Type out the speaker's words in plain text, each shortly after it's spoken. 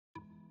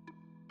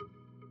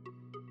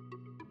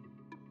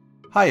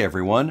Hi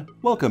everyone,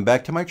 welcome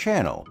back to my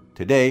channel.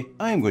 Today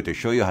I am going to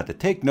show you how to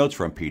take notes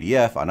from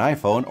PDF on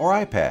iPhone or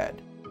iPad.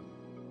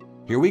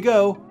 Here we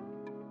go!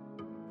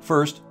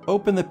 First,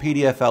 open the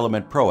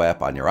PDFelement Pro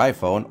app on your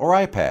iPhone or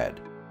iPad.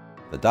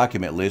 The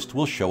document list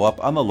will show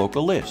up on the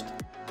local list.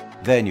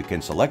 Then you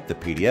can select the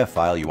PDF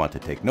file you want to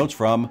take notes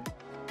from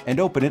and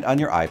open it on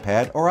your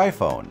iPad or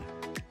iPhone.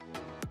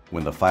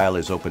 When the file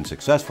is opened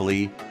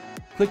successfully,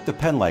 click the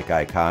pen-like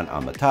icon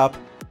on the top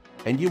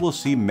and you will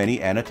see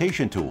many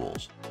annotation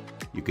tools.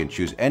 You can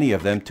choose any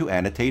of them to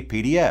annotate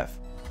PDF.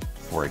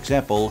 For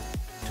example,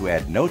 to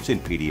add notes in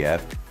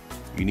PDF,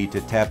 you need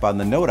to tap on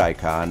the note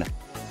icon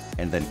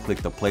and then click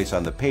the place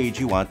on the page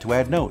you want to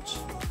add notes.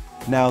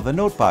 Now the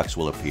note box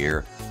will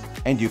appear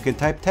and you can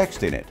type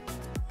text in it.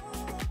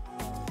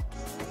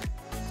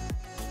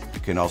 You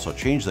can also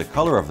change the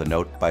color of the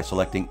note by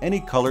selecting any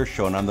color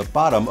shown on the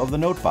bottom of the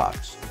note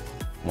box.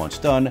 Once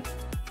done,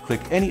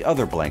 click any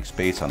other blank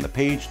space on the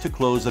page to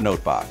close the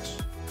note box.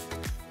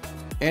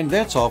 And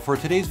that's all for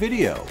today's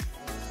video.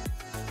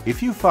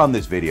 If you found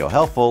this video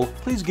helpful,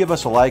 please give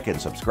us a like and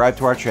subscribe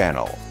to our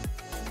channel.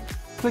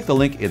 Click the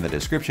link in the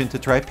description to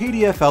try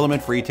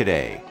PDFelement free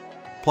today.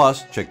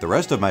 Plus, check the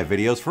rest of my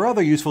videos for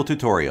other useful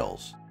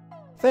tutorials.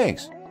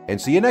 Thanks, and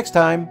see you next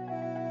time!